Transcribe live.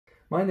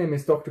My name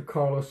is Dr.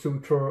 Carlos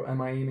Suter, and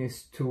my aim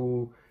is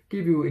to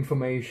give you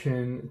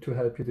information to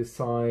help you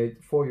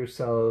decide for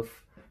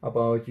yourself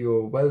about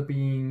your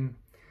well-being.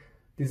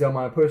 These are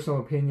my personal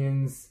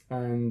opinions,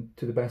 and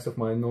to the best of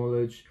my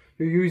knowledge,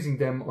 you're using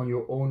them on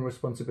your own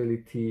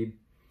responsibility.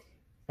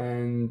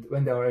 And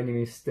when there are any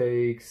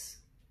mistakes,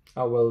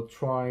 I will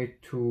try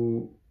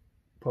to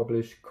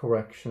publish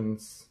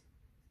corrections.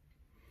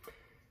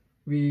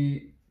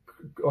 We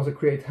also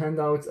create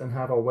handouts and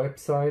have our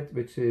website,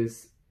 which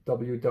is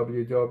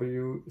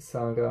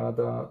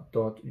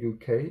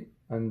www.sagrada.uk,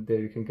 and there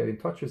you can get in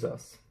touch with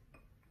us.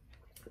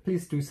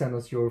 Please do send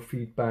us your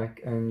feedback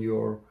and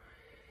your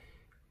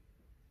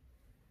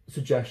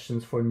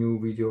suggestions for new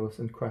videos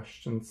and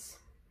questions.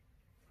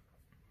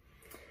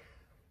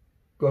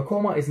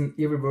 Glaucoma is an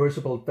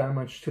irreversible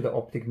damage to the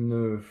optic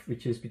nerve,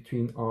 which is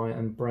between eye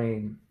and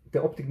brain.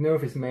 The optic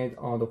nerve is made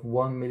out of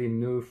 1 million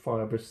nerve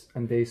fibers,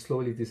 and they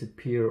slowly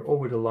disappear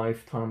over the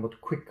lifetime,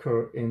 but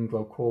quicker in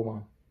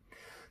glaucoma.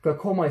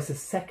 Glaucoma is the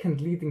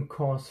second leading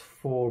cause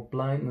for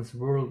blindness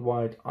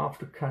worldwide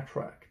after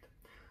cataract,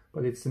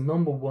 but it's the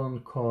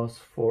 #1 cause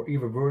for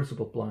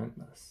irreversible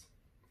blindness.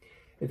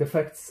 It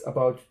affects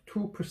about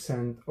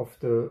 2% of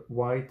the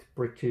white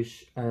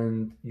British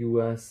and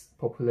US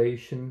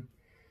population.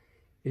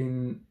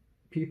 In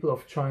people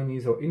of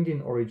Chinese or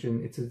Indian origin,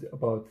 it's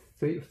about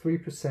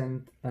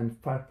 3% and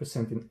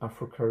 5% in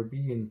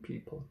Afro-Caribbean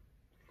people.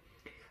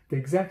 The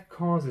exact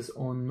cause is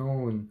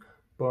unknown,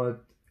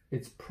 but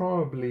it's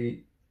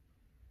probably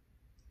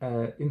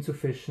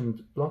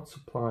insufficient blood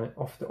supply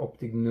of the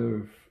optic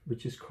nerve,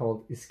 which is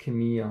called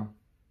ischemia.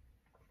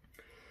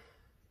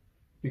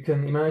 You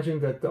can imagine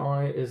that the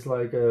eye is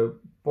like a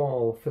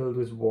ball filled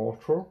with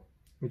water,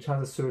 which has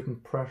a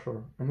certain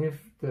pressure, and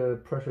if the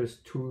pressure is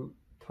too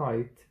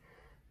tight,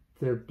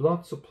 the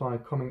blood supply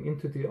coming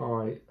into the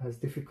eye has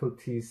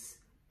difficulties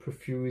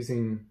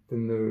perfusing the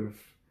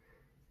nerve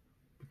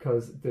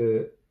because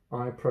the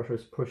eye pressure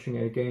is pushing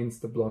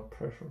against the blood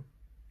pressure.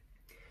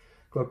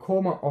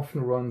 Glaucoma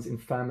often runs in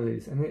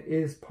families, and it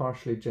is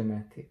partially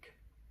genetic.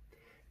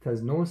 It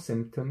has no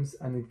symptoms,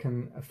 and it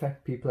can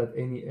affect people at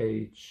any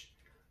age,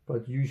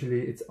 but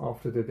usually it's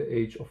after the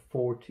age of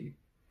 40.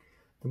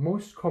 The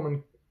most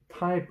common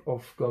type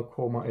of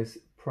glaucoma is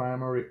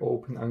primary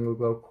open-angle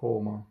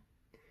glaucoma.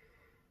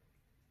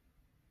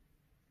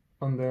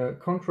 On the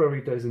contrary,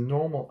 there is a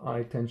normal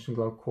eye tension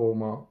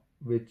glaucoma,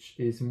 which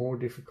is more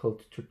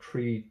difficult to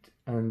treat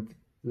and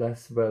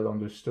less well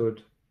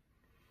understood.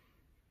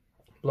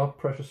 Blood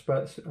pressure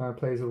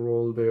plays a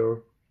role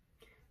there,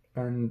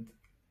 and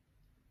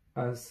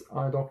as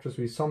eye doctors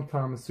we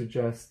sometimes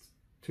suggest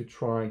to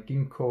try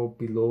ginkgo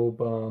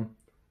biloba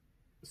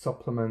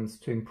supplements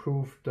to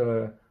improve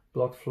the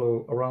blood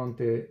flow around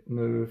the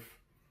nerve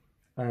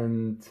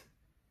and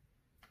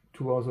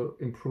to also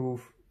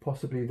improve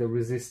possibly the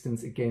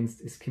resistance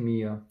against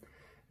ischemia.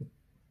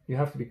 You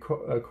have to be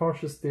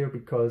cautious there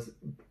because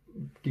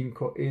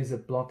ginkgo is a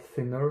blood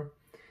thinner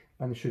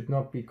and should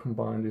not be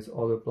combined with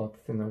other blood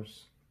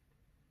thinners.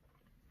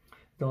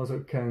 It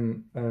also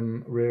can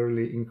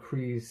rarely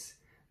increase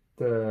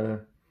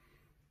the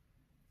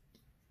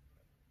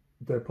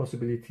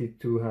possibility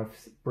to have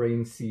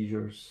brain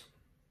seizures.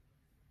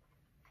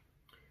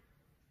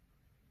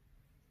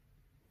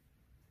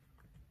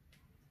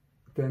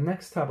 The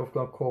next type of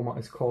glaucoma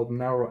is called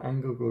narrow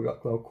angle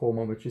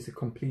glaucoma, which is a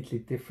completely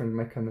different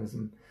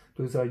mechanism.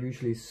 Those are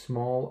usually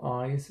small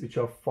eyes which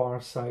are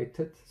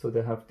far-sighted, so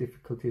they have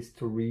difficulties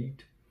to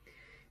read,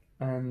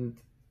 and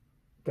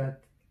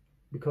that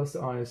because the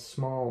eye is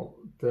small,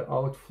 the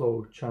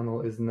outflow channel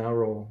is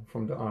narrow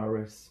from the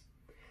iris,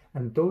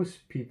 and those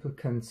people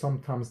can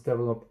sometimes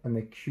develop an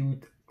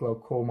acute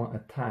glaucoma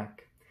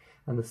attack,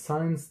 and the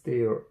signs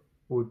there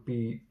would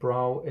be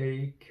brow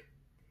ache.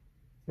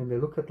 When they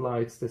look at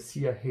lights, they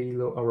see a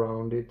halo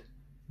around it,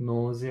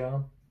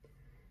 nausea,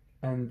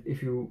 and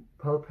if you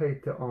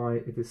palpate the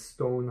eye, it is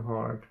stone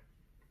hard.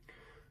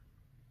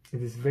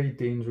 It is very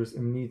dangerous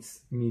and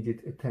needs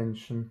immediate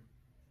attention.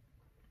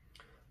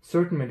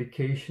 Certain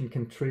medication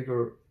can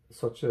trigger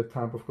such a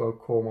type of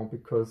glaucoma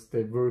because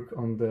they work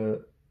on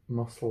the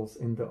muscles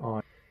in the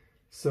eye.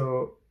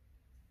 So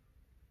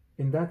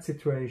in that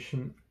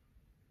situation,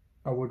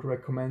 I would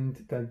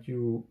recommend that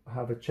you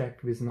have a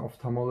check with an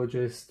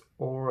ophthalmologist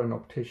or an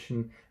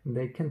optician, and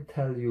they can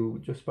tell you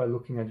just by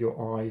looking at your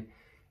eye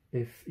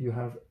if you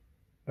have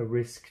a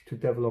risk to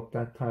develop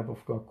that type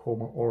of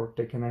glaucoma, or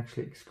they can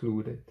actually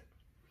exclude it.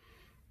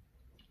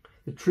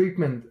 The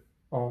treatment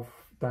of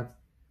that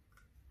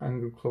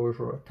angle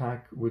closure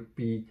attack would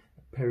be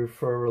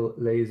peripheral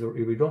laser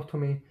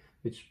iridotomy,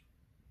 which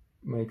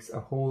makes a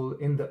hole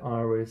in the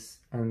iris,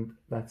 and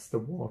that's the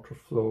water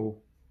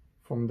flow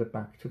from the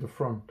back to the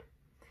front.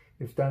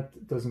 If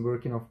that doesn't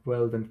work enough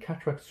well, then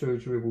cataract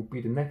surgery will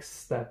be the next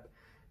step,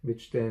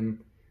 which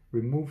then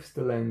removes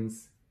the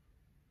lens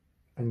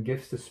and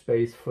gives the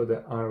space for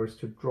the iris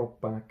to drop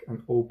back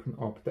and open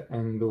up the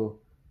angle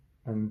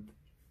and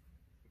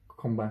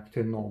come back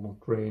to normal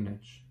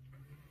drainage.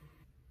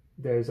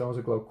 There is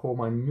also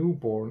glaucoma in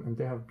newborn, and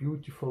they have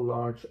beautiful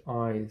large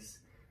eyes,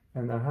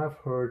 And I have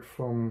heard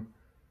from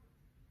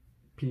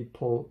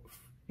people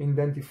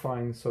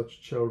identifying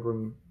such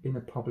children in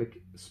a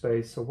public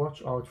space, so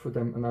watch out for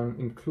them, and I'm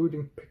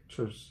including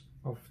pictures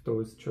of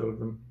those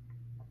children.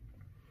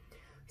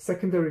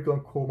 Secondary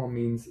glaucoma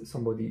means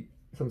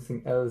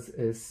something else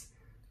is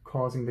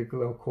causing the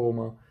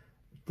glaucoma.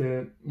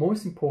 The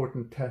most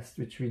important test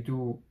which we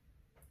do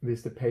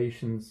with the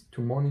patients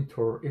to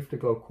monitor if the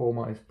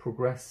glaucoma is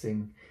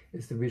progressing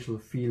is the visual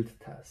field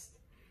test.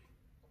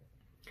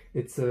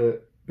 It's a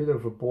bit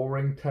of a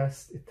boring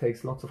test. It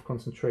takes lots of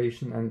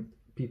concentration and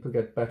people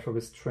get better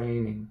with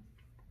training.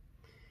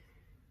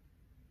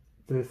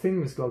 The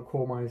thing with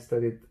glaucoma is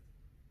that it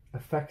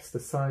affects the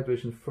side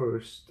vision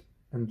first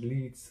and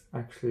leads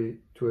actually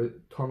to a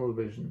tunnel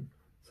vision.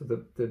 So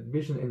the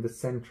vision in the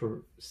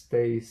center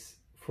stays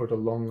for the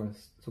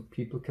longest, so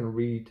people can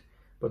read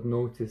but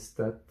notice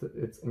that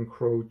it's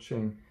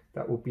encroaching.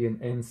 That would be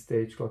an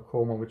end-stage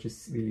glaucoma, which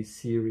is really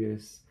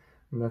serious.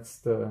 And that's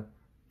the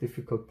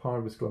difficult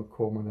part with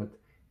glaucoma, that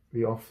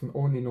we often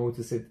only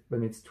notice it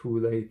when it's too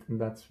late, and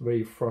that's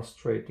very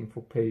frustrating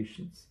for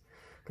patients.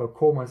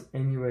 Glaucoma is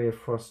anyway a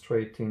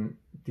frustrating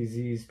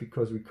disease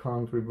because we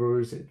can't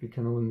reverse it, we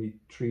can only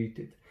treat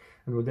it.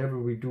 And whatever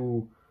we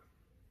do,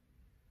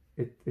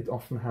 it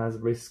often has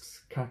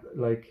risks,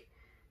 like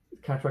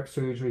cataract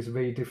surgery is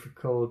very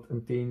difficult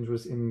and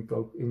dangerous in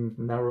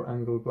narrow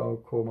angle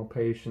glaucoma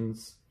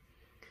patients.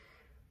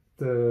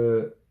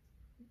 The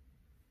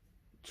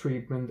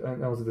treatment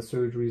and also the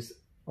surgeries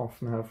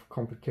often have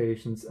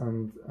complications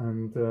and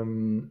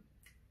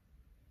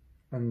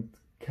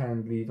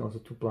can lead also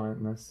to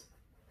blindness.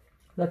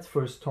 Let's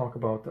first talk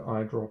about the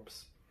eye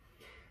drops.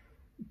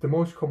 The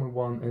most common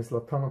one is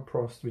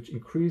latanoprost, which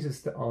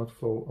increases the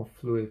outflow of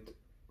fluid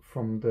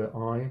from the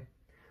eye.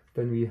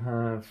 Then we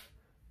have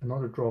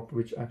another drop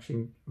which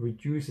actually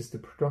reduces the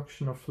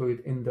production of fluid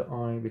in the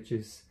eye, which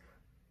is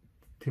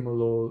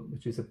timolol,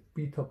 which is a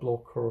beta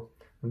blocker,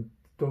 and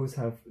those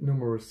have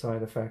numerous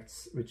side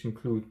effects which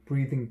include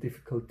breathing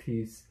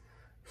difficulties,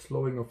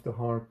 slowing of the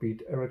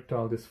heartbeat,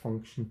 erectile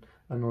dysfunction,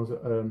 and also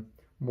a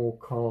more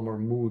calmer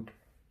mood.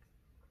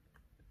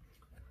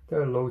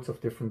 There are loads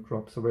of different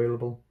drops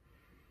available.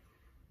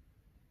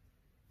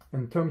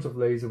 In terms of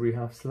laser, we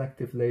have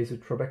selective laser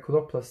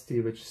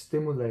trabeculoplasty, which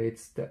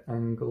stimulates the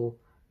angle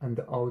and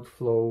the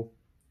outflow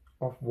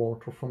of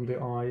water from the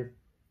eye.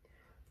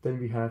 Then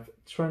we have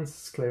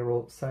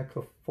transscleral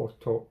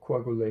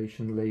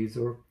cyclophotocoagulation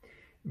laser,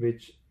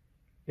 which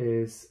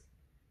is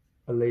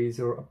a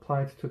laser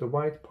applied to the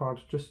white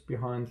part just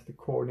behind the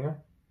cornea,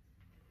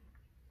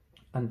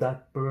 and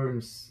that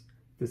burns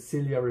the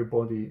ciliary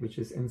body which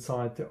is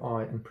inside the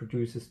eye and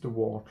produces the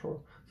water.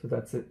 So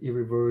that's an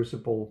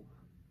irreversible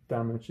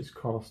damage is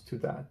caused to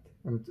that,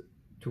 and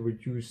to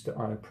reduce the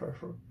eye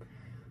pressure.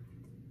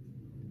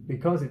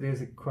 Because it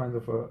is a kind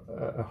of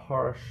a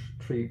harsh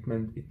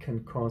treatment, it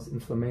can cause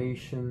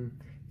inflammation,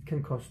 it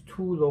can cause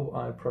too low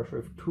eye pressure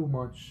if too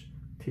much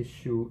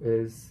tissue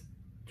is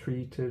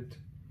treated,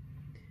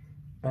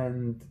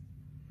 and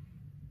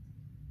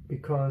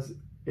because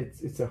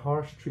it's a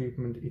harsh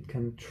treatment, it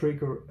can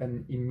trigger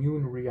an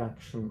immune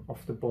reaction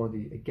of the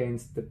body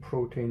against the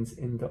proteins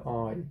in the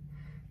eye.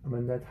 And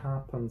when that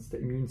happens, the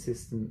immune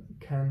system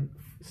can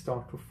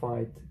start to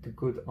fight the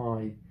good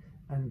eye,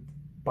 and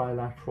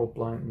bilateral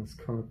blindness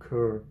can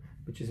occur,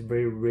 which is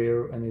very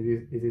rare, and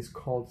it is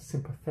called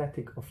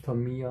sympathetic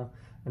ophthalmia,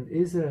 and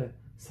is a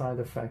side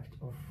effect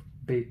of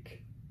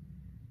big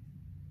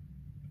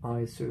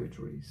eye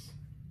surgeries.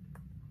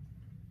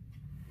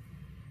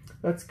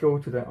 Let's go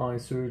to the eye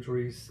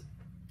surgeries.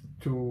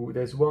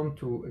 There's one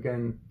to,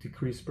 again,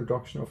 decrease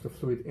production of the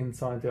fluid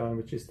inside the eye,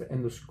 which is the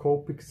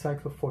endoscopic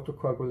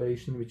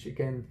cyclophotocoagulation, which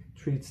again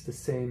treats the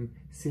same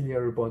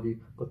ciliary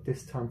body, but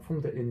this time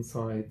from the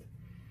inside.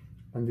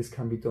 And this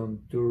can be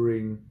done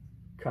during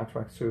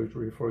cataract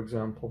surgery, for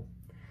example.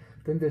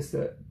 Then there's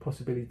the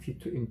possibility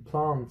to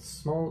implant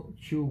small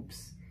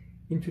tubes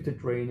into the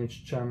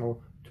drainage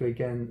channel to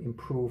again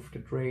improve the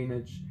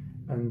drainage,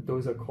 and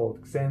those are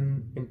called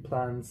Xen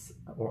implants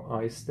or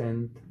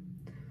iStent.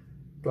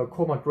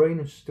 Glaucoma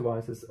drainage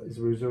devices is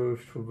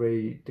reserved for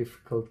very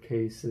difficult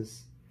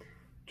cases.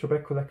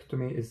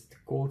 Trabeculectomy is the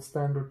gold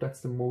standard.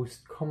 That's the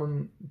most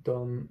common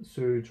done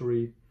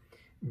surgery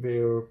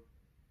where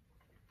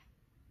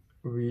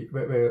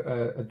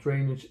a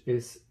drainage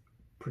is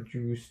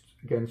produced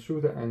again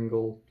through the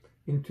angle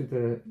into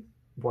the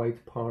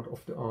white part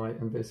of the eye,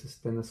 and this is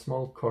then a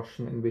small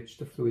cushion in which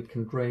the fluid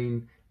can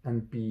drain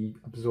and be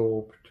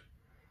absorbed.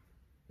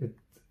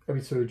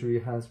 Every surgery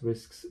has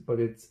risks, but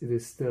it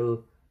is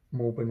still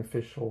more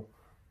beneficial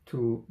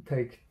to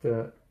take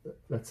the,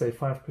 let's say,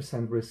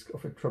 5% risk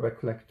of a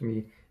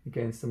trabeculectomy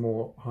against a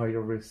more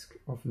higher risk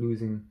of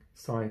losing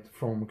sight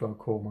from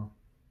glaucoma.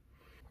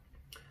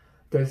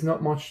 There's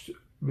not much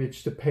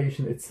which the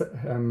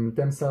patient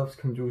themselves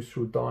can do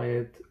through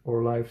diet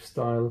or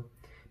lifestyle,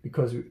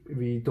 because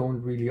we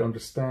don't really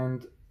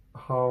understand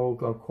how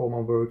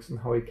glaucoma works and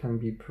how it can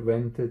be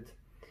prevented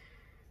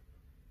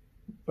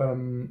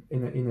in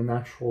a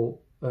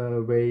natural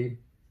way.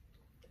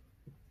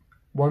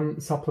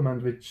 One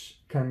supplement which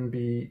can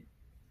be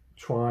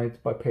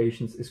tried by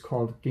patients is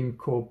called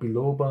ginkgo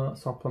biloba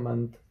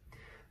supplement.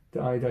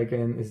 The idea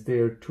again is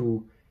there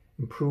to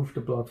improve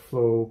the blood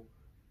flow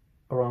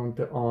around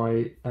the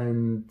eye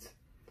and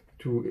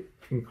to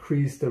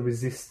increase the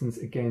resistance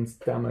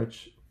against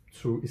damage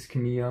through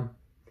ischemia.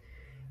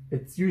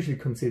 It's usually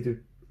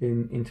considered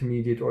in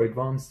intermediate or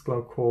advanced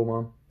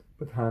glaucoma,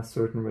 but has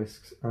certain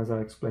risks, as I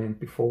explained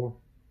before.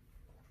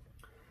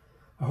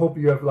 I hope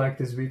you have liked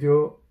this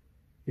video.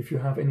 If you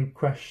have any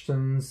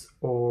questions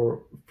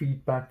or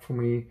feedback for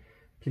me,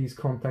 please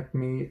contact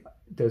me.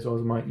 There's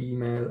also my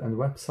email and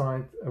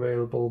website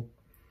available.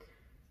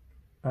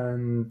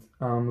 And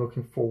I'm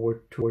looking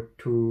forward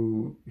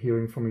to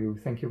hearing from you.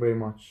 Thank you very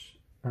much,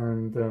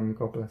 and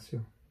God bless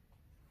you.